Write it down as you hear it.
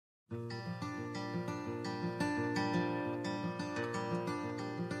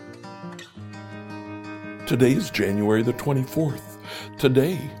Today is January the 24th.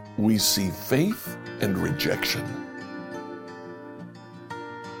 Today we see faith and rejection.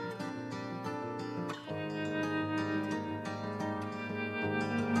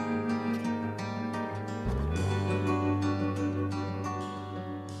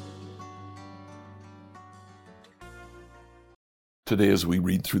 Today, as we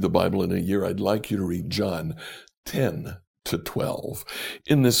read through the Bible in a year, I'd like you to read John 10 to 12.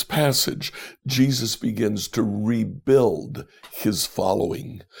 In this passage, Jesus begins to rebuild his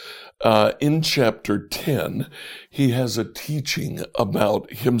following. In chapter 10, he has a teaching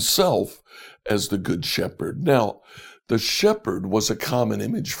about himself as the Good Shepherd. Now, the shepherd was a common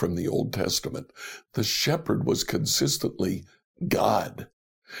image from the Old Testament. The shepherd was consistently God.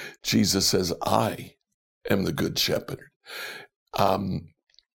 Jesus says, I am the Good Shepherd.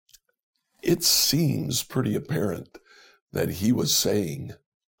 It seems pretty apparent that he was saying,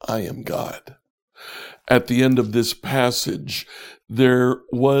 I am God. At the end of this passage, there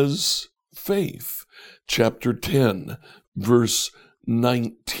was faith. Chapter 10, verse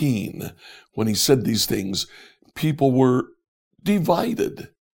 19. When he said these things, people were divided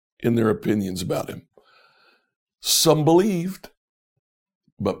in their opinions about him. Some believed,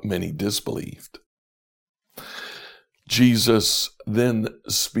 but many disbelieved. Jesus then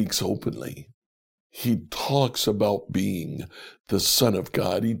speaks openly. He talks about being the Son of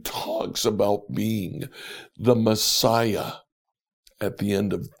God. He talks about being the Messiah. At the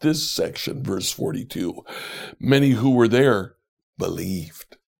end of this section, verse 42, many who were there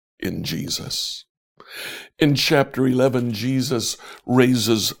believed in Jesus. In chapter 11, Jesus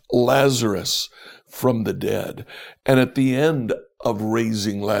raises Lazarus from the dead. And at the end of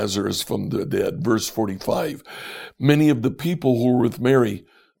raising Lazarus from the dead, verse 45, many of the people who were with Mary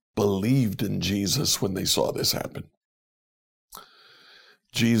believed in Jesus when they saw this happen.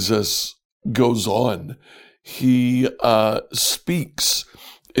 Jesus goes on. He speaks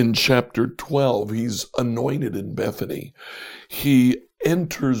in chapter 12. He's anointed in Bethany. He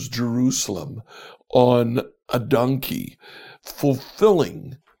enters Jerusalem on a donkey,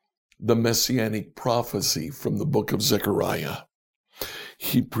 fulfilling the messianic prophecy from the book of Zechariah.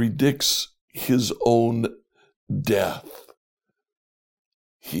 He predicts his own death.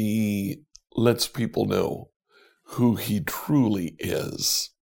 He lets people know who he truly is.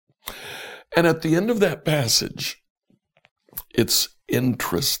 And at the end of that passage, it's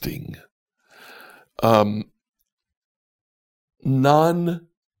interesting.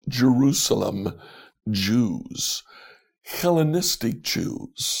 Non-Jerusalem Jews, Hellenistic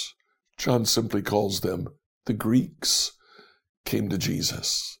Jews, John simply calls them the Greeks, came to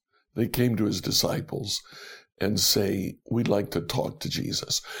Jesus. They came to his disciples and say, we'd like to talk to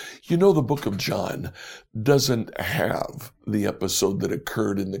Jesus. You know, the book of John doesn't have the episode that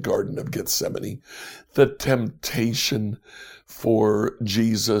occurred in the Garden of Gethsemane, the temptation for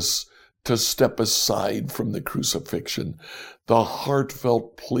Jesus to step aside from the crucifixion, the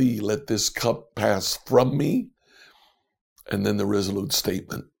heartfelt plea, let this cup pass from me, and then the resolute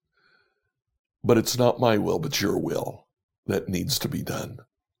statement, but it's not my will, but your will that needs to be done.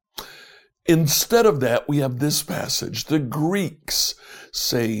 Instead of that, we have this passage. The Greeks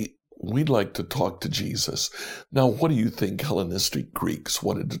say, we'd like to talk to Jesus. Now, what do you think Hellenistic Greeks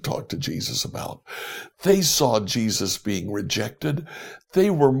wanted to talk to Jesus about? They saw Jesus being rejected.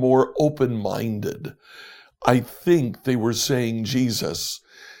 They were more open-minded. I think they were saying, Jesus,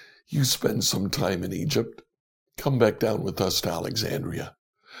 you spend some time in Egypt. Come back down with us to Alexandria.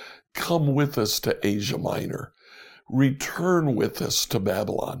 Come with us to Asia Minor. Return with us to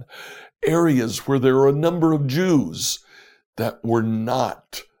Babylon. Areas where there are a number of Jews that were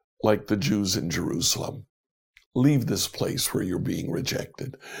not like the Jews in Jerusalem. Leave this place where you're being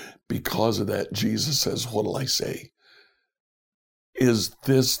rejected. Because of that, Jesus says, what'll I say? Is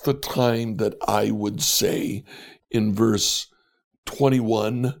this the time that I would say in verse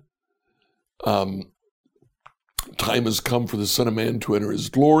 21, time has come for the Son of Man to enter his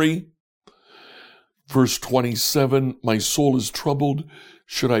glory? Verse 27, my soul is troubled.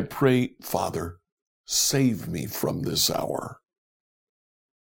 Should I pray, Father, save me from this hour?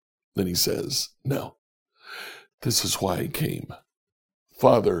 Then he says, no, this is why I came.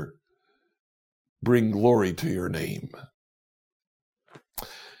 Father, bring glory to your name.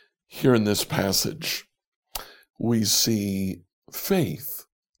 Here in this passage, we see faith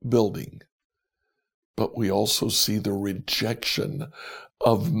building, but we also see the rejection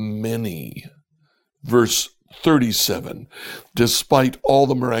of many. Verse 37, despite all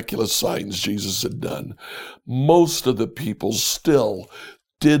the miraculous signs Jesus had done, most of the people still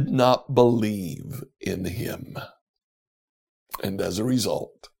did not believe in him. And as a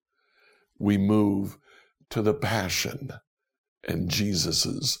result, we move to the passion and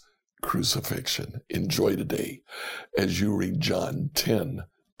Jesus's crucifixion. Enjoy today as you read John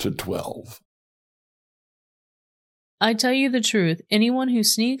 10-12. I tell you the truth, anyone who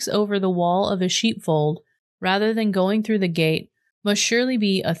sneaks over the wall of a sheepfold rather than going through the gate must surely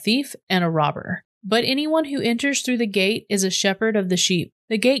be a thief and a robber. But anyone who enters through the gate is a shepherd of the sheep.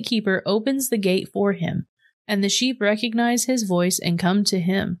 The gatekeeper opens the gate for him, and the sheep recognize his voice and come to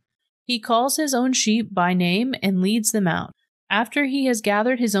him. He calls his own sheep by name and leads them out. After he has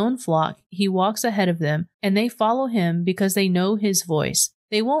gathered his own flock, he walks ahead of them, and they follow him because they know his voice.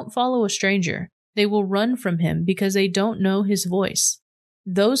 They won't follow a stranger. They will run from him because they don't know his voice.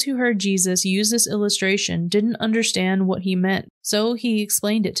 Those who heard Jesus use this illustration didn't understand what he meant, so he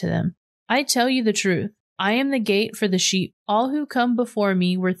explained it to them. I tell you the truth. I am the gate for the sheep. All who come before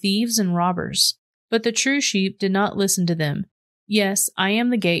me were thieves and robbers, but the true sheep did not listen to them. Yes, I am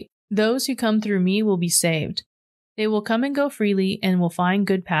the gate. Those who come through me will be saved. They will come and go freely and will find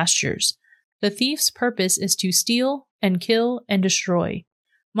good pastures. The thief's purpose is to steal and kill and destroy.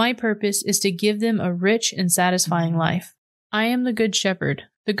 My purpose is to give them a rich and satisfying life. I am the good shepherd.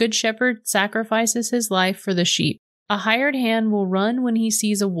 The good shepherd sacrifices his life for the sheep. A hired hand will run when he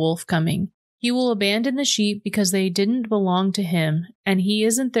sees a wolf coming. He will abandon the sheep because they didn't belong to him, and he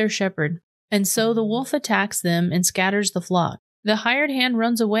isn't their shepherd. And so the wolf attacks them and scatters the flock. The hired hand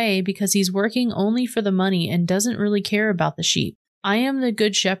runs away because he's working only for the money and doesn't really care about the sheep. I am the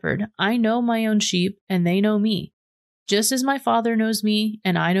good shepherd. I know my own sheep, and they know me. Just as my Father knows me,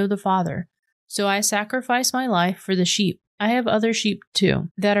 and I know the Father. So I sacrifice my life for the sheep. I have other sheep too,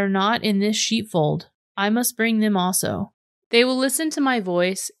 that are not in this sheepfold. I must bring them also. They will listen to my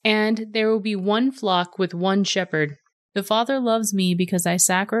voice, and there will be one flock with one shepherd. The Father loves me because I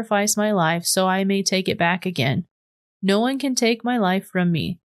sacrifice my life so I may take it back again. No one can take my life from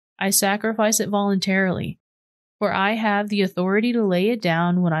me. I sacrifice it voluntarily, for I have the authority to lay it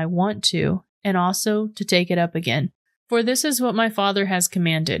down when I want to, and also to take it up again. For this is what my Father has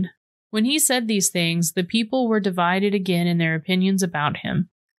commanded. When he said these things, the people were divided again in their opinions about him.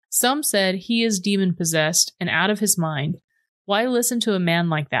 Some said, he is demon-possessed and out of his mind. Why listen to a man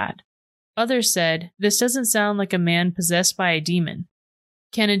like that? Others said, this doesn't sound like a man possessed by a demon.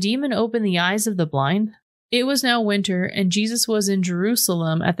 Can a demon open the eyes of the blind? It was now winter, and Jesus was in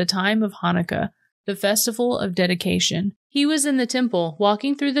Jerusalem at the time of Hanukkah, the festival of dedication. He was in the temple,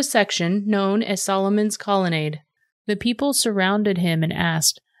 walking through the section known as Solomon's Colonnade. The people surrounded him and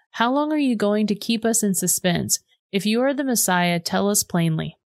asked, how long are you going to keep us in suspense? If you are the Messiah, tell us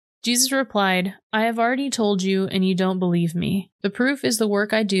plainly. Jesus replied, I have already told you, and you don't believe me. The proof is the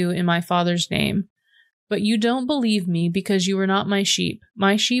work I do in my Father's name. But you don't believe me because you are not my sheep.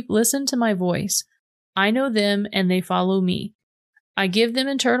 My sheep listen to my voice. I know them, and they follow me. I give them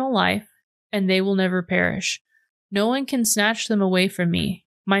eternal life, and they will never perish. No one can snatch them away from me.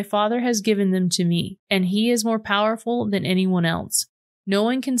 My Father has given them to me, and he is more powerful than anyone else. No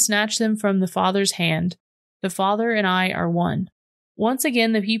one can snatch them from the Father's hand. The Father and I are one. Once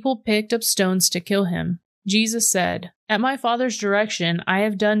again, the people picked up stones to kill him. Jesus said, At my Father's direction, I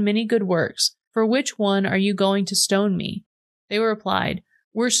have done many good works. For which one are you going to stone me? They replied,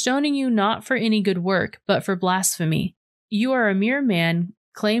 We're stoning you not for any good work, but for blasphemy. You are a mere man,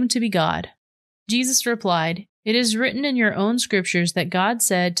 claimed to be God. Jesus replied, It is written in your own scriptures that God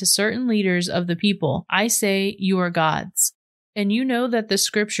said to certain leaders of the people, I say, you are gods. And you know that the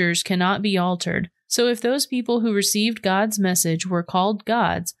scriptures cannot be altered. So if those people who received God's message were called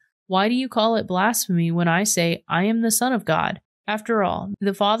gods, why do you call it blasphemy when I say, I am the Son of God? After all,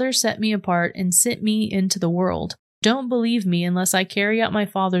 the Father set me apart and sent me into the world. Don't believe me unless I carry out my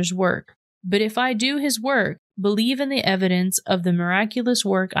Father's work. But if I do his work, believe in the evidence of the miraculous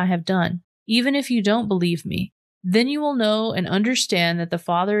work I have done, even if you don't believe me. Then you will know and understand that the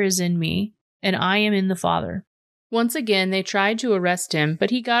Father is in me, and I am in the Father. Once again they tried to arrest him, but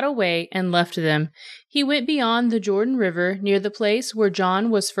he got away and left them. He went beyond the Jordan River near the place where John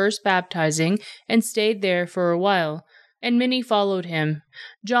was first baptizing and stayed there for a while, and many followed him.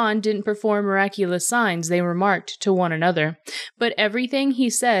 John didn't perform miraculous signs, they remarked to one another, but everything he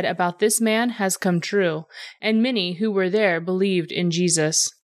said about this man has come true, and many who were there believed in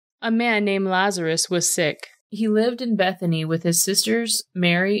Jesus. A man named Lazarus was sick. He lived in Bethany with his sisters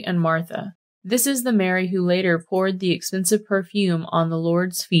Mary and Martha. This is the Mary who later poured the expensive perfume on the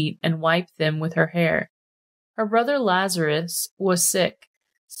Lord's feet and wiped them with her hair. Her brother Lazarus was sick,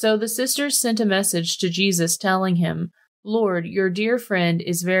 so the sisters sent a message to Jesus telling him, Lord, your dear friend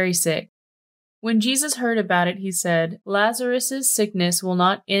is very sick. When Jesus heard about it, he said, "Lazarus' sickness will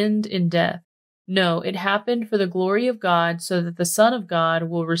not end in death. No, it happened for the glory of God, so that the Son of God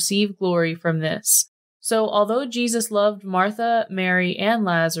will receive glory from this." So, although Jesus loved Martha, Mary, and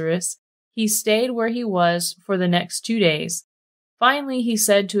Lazarus, he stayed where he was for the next 2 days. Finally, he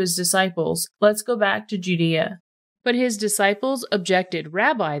said to his disciples, "Let's go back to Judea." But his disciples objected.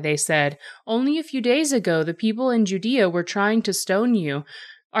 "Rabbi," they said, "only a few days ago the people in Judea were trying to stone you.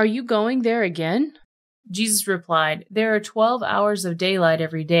 Are you going there again?" Jesus replied, "There are 12 hours of daylight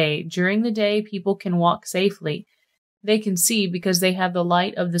every day. During the day, people can walk safely. They can see because they have the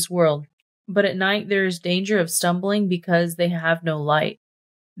light of this world. But at night there is danger of stumbling because they have no light."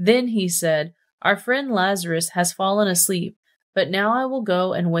 Then he said, "Our friend Lazarus has fallen asleep, but now I will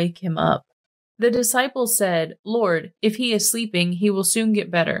go and wake him up." The disciples said, "Lord, if he is sleeping, he will soon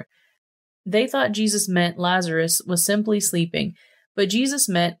get better." They thought Jesus meant Lazarus was simply sleeping, but Jesus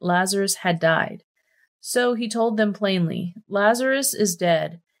meant Lazarus had died. So he told them plainly, "Lazarus is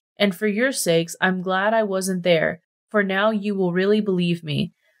dead, and for your sakes I'm glad I wasn't there, for now you will really believe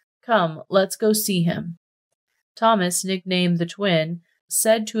me. Come, let's go see him." Thomas, nicknamed the Twin,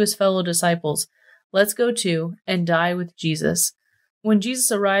 said to his fellow disciples, "Let's go too, and die with Jesus." When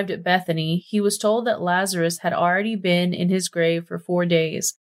Jesus arrived at Bethany, he was told that Lazarus had already been in his grave for 4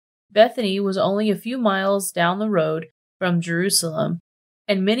 days. Bethany was only a few miles down the road from Jerusalem,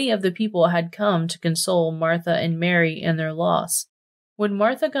 and many of the people had come to console Martha and Mary in their loss. When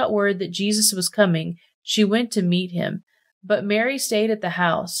Martha got word that Jesus was coming, she went to meet him, but Mary stayed at the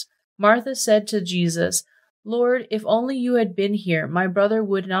house. Martha said to Jesus, "Lord, if only you had been here, my brother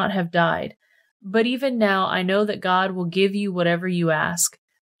would not have died. But even now I know that God will give you whatever you ask."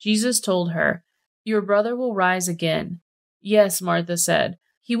 Jesus told her, "Your brother will rise again." "Yes," Martha said,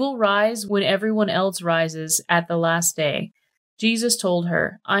 "he will rise when everyone else rises at the last day." Jesus told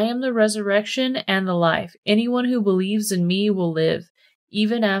her, "I am the resurrection and the life. Anyone who believes in me will live,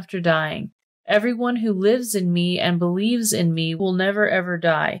 even after dying. Everyone who lives in me and believes in me will never ever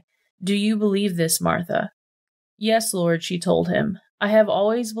die. Do you believe this, Martha?" "Yes, Lord," she told him. "I have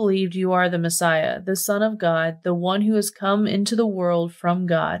always believed you are the Messiah, the Son of God, the one who has come into the world from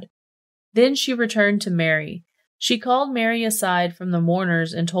God." Then she returned to Mary. She called Mary aside from the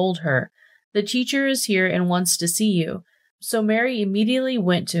mourners and told her, "The teacher is here and wants to see you." So Mary immediately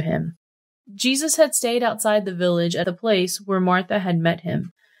went to him. Jesus had stayed outside the village at the place where Martha had met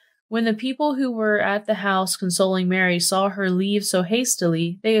him. When the people who were at the house consoling Mary saw her leave so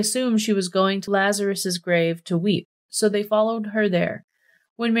hastily, they assumed she was going to Lazarus's grave to weep, so they followed her there.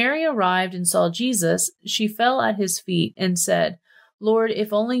 When Mary arrived and saw Jesus, she fell at his feet and said, "Lord,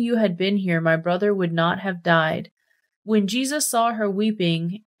 if only you had been here, my brother would not have died." When Jesus saw her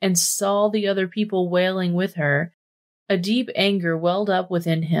weeping and saw the other people wailing with her, a deep anger welled up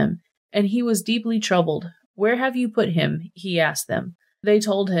within him, and he was deeply troubled. "Where have you put him?" he asked them. They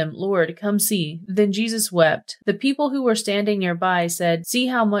told him, "Lord, come see." Then Jesus wept. The people who were standing nearby said, "See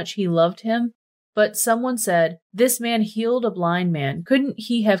how much he loved him?" But someone said, "This man healed a blind man. Couldn't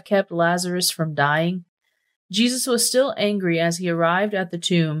he have kept Lazarus from dying?" Jesus was still angry as he arrived at the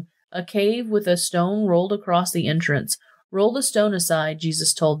tomb, a cave with a stone rolled across the entrance. "Roll the stone aside,"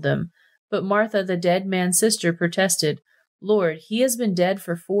 Jesus told them. But Martha, the dead man's sister, protested, "Lord, he has been dead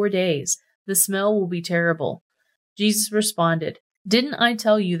for 4 days. The smell will be terrible." Jesus responded, "Didn't I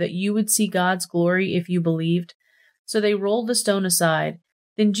tell you that you would see God's glory if you believed?" So they rolled the stone aside.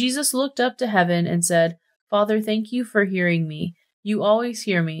 Then Jesus looked up to heaven and said, "Father, thank you for hearing me. You always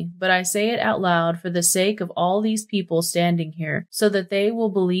hear me, but I say it out loud for the sake of all these people standing here, so that they will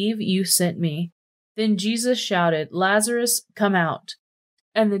believe you sent me." Then Jesus shouted, "Lazarus, come out."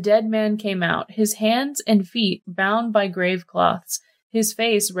 And the dead man came out, his hands and feet bound by grave cloths, his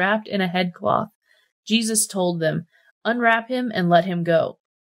face wrapped in a headcloth. Jesus told them, "Unwrap him and let him go."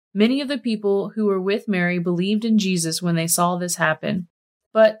 Many of the people who were with Mary believed in Jesus when they saw this happen.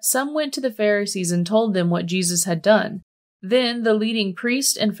 But some went to the Pharisees and told them what Jesus had done. Then the leading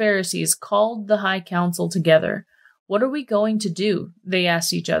priests and Pharisees called the high council together. "What are we going to do?" they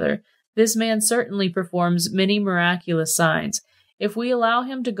asked each other. "This man certainly performs many miraculous signs. If we allow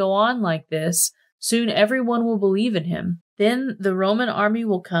him to go on like this, soon everyone will believe in him. Then the Roman army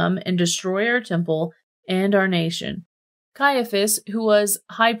will come and destroy our temple and our nation." Caiaphas, who was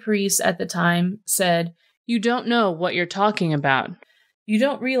high priest at the time, said, "You don't know what you're talking about. You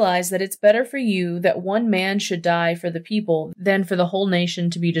don't realize that it's better for you that one man should die for the people than for the whole nation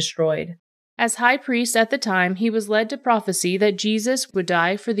to be destroyed." As high priest at the time, he was led to prophesy that Jesus would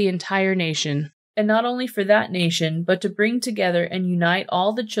die for the entire nation. And not only for that nation, but to bring together and unite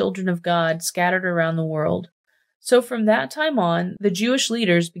all the children of God scattered around the world. So from that time on, the Jewish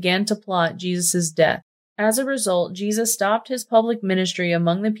leaders began to plot Jesus' death. As a result, Jesus stopped his public ministry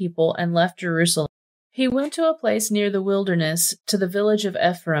among the people and left Jerusalem. He went to a place near the wilderness, to the village of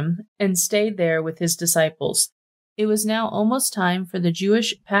Ephraim, and stayed there with his disciples. It was now almost time for the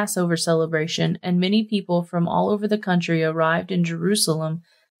Jewish Passover celebration, and many people from all over the country arrived in Jerusalem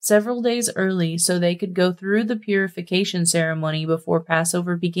several days early so they could go through the purification ceremony before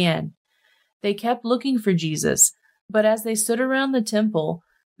Passover began. They kept looking for Jesus, but as they stood around the temple,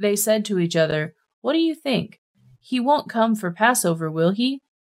 they said to each other, "What do you think? He won't come for Passover, will he?"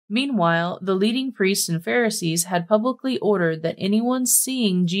 Meanwhile, the leading priests and Pharisees had publicly ordered that anyone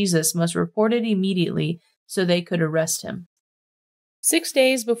seeing Jesus must report it immediately so they could arrest him. 6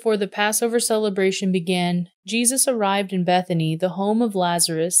 days before the Passover celebration began, Jesus arrived in Bethany, the home of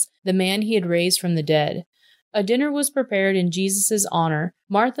Lazarus, the man he had raised from the dead. A dinner was prepared in Jesus' honor.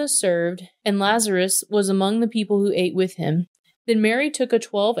 Martha served, and Lazarus was among the people who ate with him. Then Mary took a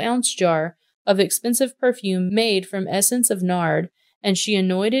 12-ounce jar of expensive perfume made from essence of nard, and she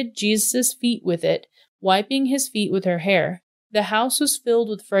anointed Jesus' feet with it, wiping his feet with her hair. The house was filled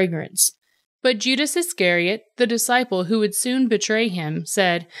with fragrance. But Judas Iscariot, the disciple who would soon betray him,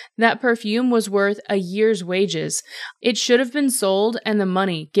 said, "That perfume was worth a year's wages. It should have been sold and the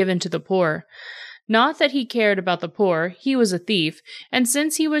money given to the poor." Not that he cared about the poor, he was a thief, and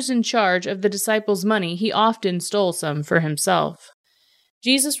since he was in charge of the disciples' money, he often stole some for himself.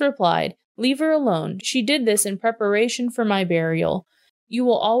 Jesus replied, "Leave her alone. She did this in preparation for my burial. You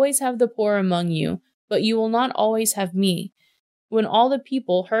will always have the poor among you, but you will not always have me." When all the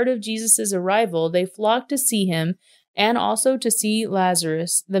people heard of Jesus' arrival, they flocked to see him and also to see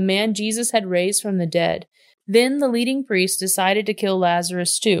Lazarus, the man Jesus had raised from the dead. Then the leading priests decided to kill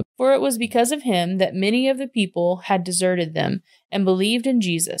Lazarus too, for it was because of him that many of the people had deserted them and believed in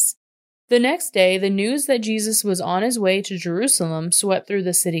Jesus. The next day, the news that Jesus was on his way to Jerusalem swept through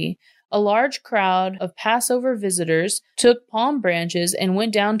the city. A large crowd of Passover visitors took palm branches and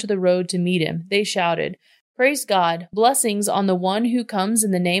went down to the road to meet him. They shouted, "Praise God! Blessings on the one who comes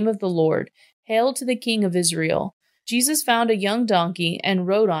in the name of the Lord! Hail to the King of Israel!" Jesus found a young donkey and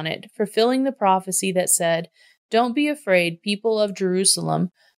rode on it, fulfilling the prophecy that said, "Don't be afraid, people of Jerusalem.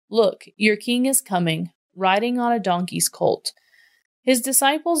 Look, your king is coming, riding on a donkey's colt." His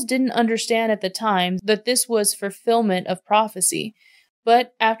disciples didn't understand at the time that this was fulfillment of prophecy.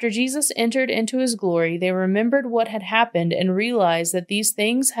 But after Jesus entered into his glory, they remembered what had happened and realized that these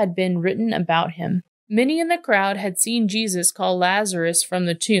things had been written about him. Many in the crowd had seen Jesus call Lazarus from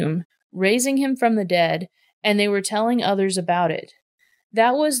the tomb, raising him from the dead, and they were telling others about it.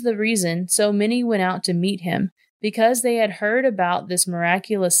 That was the reason so many went out to meet him, because they had heard about this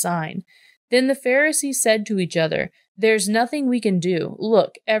miraculous sign. Then the Pharisees said to each other, "There's nothing we can do.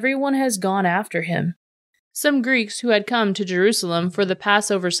 Look, everyone has gone after him." Some Greeks who had come to Jerusalem for the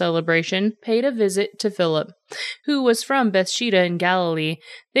Passover celebration paid a visit to Philip, who was from Bethsaida in Galilee.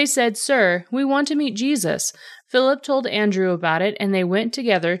 They said, "Sir, we want to meet Jesus." Philip told Andrew about it, and they went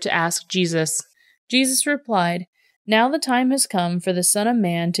together to ask Jesus. Jesus replied, "Now the time has come for the Son of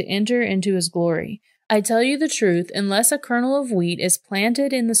Man to enter into his glory. I tell you the truth, unless a kernel of wheat is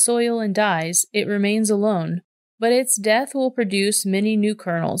planted in the soil and dies, it remains alone. But its death will produce many new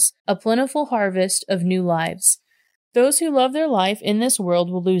kernels, a plentiful harvest of new lives. Those who love their life in this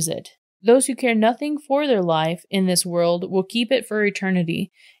world will lose it. Those who care nothing for their life in this world will keep it for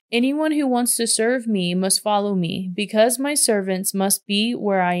eternity. Anyone who wants to serve me must follow me, because my servants must be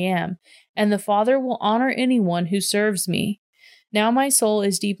where I am, and the Father will honor anyone who serves me. Now my soul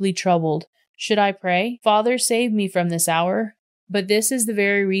is deeply troubled. Should I pray, 'Father, save me from this hour'? But this is the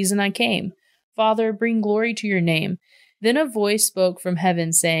very reason I came. Father, bring glory to your name." Then a voice spoke from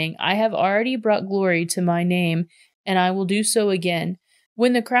heaven, saying, "I have already brought glory to my name, and I will do so again."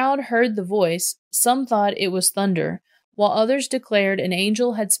 When the crowd heard the voice, some thought it was thunder, while others declared an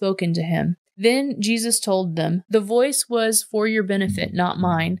angel had spoken to him. Then Jesus told them, "The voice was for your benefit, not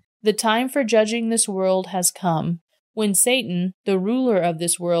mine. The time for judging this world has come, when Satan, the ruler of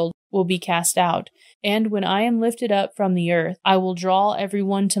this world, will be cast out, and when I am lifted up from the earth, I will draw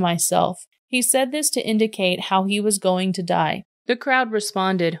everyone to myself." He said this to indicate how he was going to die. The crowd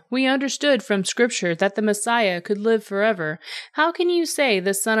responded, "We understood from Scripture that the Messiah could live forever. How can you say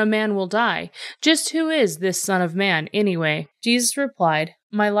the Son of Man will die? Just who is this Son of Man, anyway?" Jesus replied,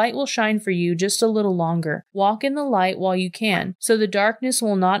 "My light will shine for you just a little longer. Walk in the light while you can, so the darkness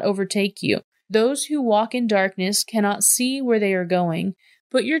will not overtake you. Those who walk in darkness cannot see where they are going.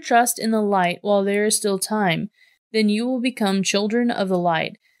 Put your trust in the light while there is still time. Then you will become children of the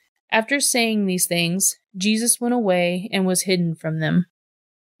light." After saying these things, Jesus went away and was hidden from them.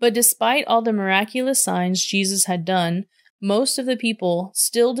 But despite all the miraculous signs Jesus had done, most of the people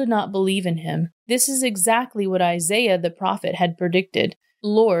still did not believe in him. This is exactly what Isaiah the prophet had predicted.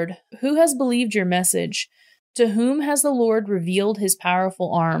 Lord, who has believed your message? To whom has the Lord revealed his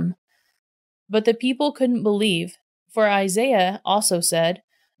powerful arm? But the people couldn't believe, for Isaiah also said,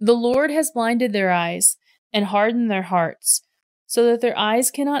 The Lord has blinded their eyes and hardened their hearts, so that their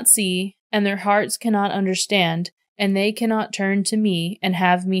eyes cannot see and their hearts cannot understand, and they cannot turn to me and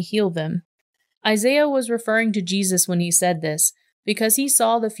have me heal them. Isaiah was referring to Jesus when he said this, because he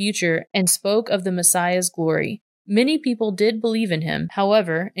saw the future and spoke of the Messiah's glory. Many people did believe in him,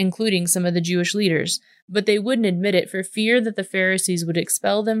 however, including some of the Jewish leaders, but they wouldn't admit it for fear that the Pharisees would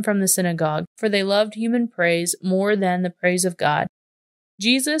expel them from the synagogue, for they loved human praise more than the praise of God.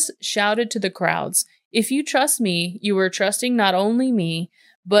 Jesus shouted to the crowds, If you trust me, you are trusting not only me,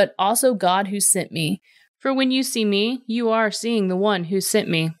 but also God who sent me. For when you see me, you are seeing the one who sent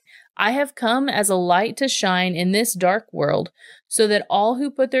me. I have come as a light to shine in this dark world, so that all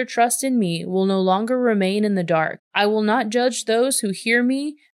who put their trust in me will no longer remain in the dark. I will not judge those who hear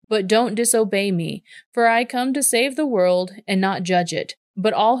me, but don't disobey me, for I come to save the world and not judge it.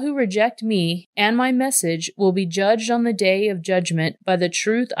 But all who reject me and my message will be judged on the day of judgment by the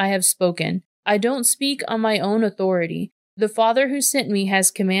truth I have spoken. I don't speak on my own authority. The Father who sent me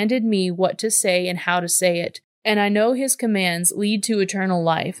has commanded me what to say and how to say it, and I know his commands lead to eternal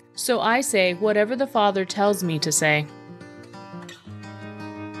life. So I say whatever the Father tells me to say.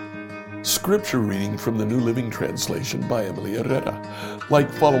 Scripture reading from the New Living Translation by Emily Herrera.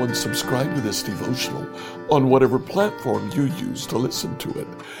 Like, follow, and subscribe to this devotional on whatever platform you use to listen to it.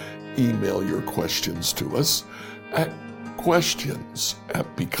 Email your questions to us at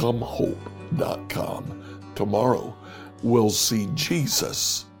questions@becomehope.com. Tomorrow, we'll see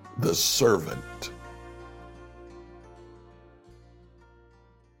Jesus, the servant.